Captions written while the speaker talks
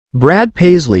Brad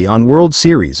Paisley on World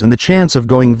Series and the chance of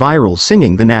going viral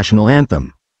singing the national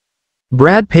anthem.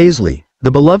 Brad Paisley, the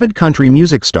beloved country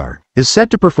music star, is set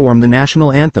to perform the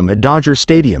national anthem at Dodger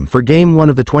Stadium for Game 1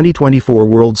 of the 2024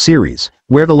 World Series,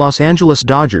 where the Los Angeles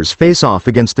Dodgers face off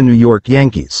against the New York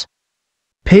Yankees.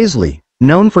 Paisley,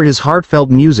 known for his heartfelt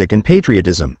music and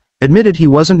patriotism, admitted he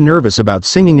wasn't nervous about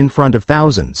singing in front of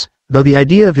thousands, though the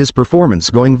idea of his performance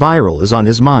going viral is on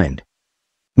his mind.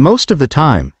 "Most of the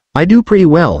time, I do pretty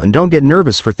well and don't get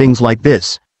nervous for things like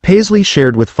this," Paisley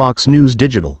shared with Fox News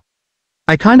Digital.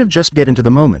 "I kind of just get into the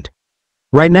moment.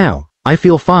 Right now, I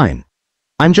feel fine.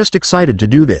 I'm just excited to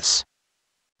do this."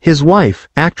 His wife,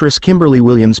 actress Kimberly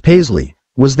Williams Paisley,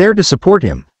 was there to support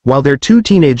him, while their two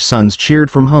teenage sons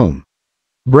cheered from home.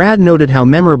 Brad noted how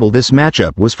memorable this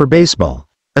matchup was for baseball,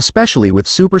 especially with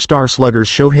superstar sluggers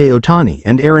Shohei Ohtani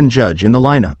and Aaron Judge in the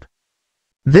lineup.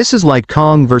 "This is like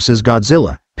Kong vs.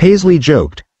 Godzilla," Paisley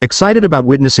joked, excited about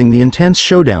witnessing the intense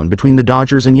showdown between the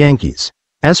Dodgers and Yankees.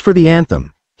 As for the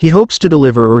anthem, he hopes to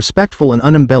deliver a respectful and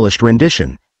unembellished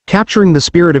rendition, capturing the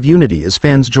spirit of unity as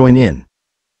fans join in.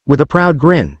 With a proud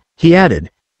grin, he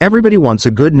added, "Everybody wants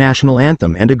a good national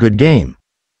anthem and a good game.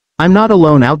 I'm not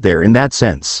alone out there in that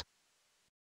sense."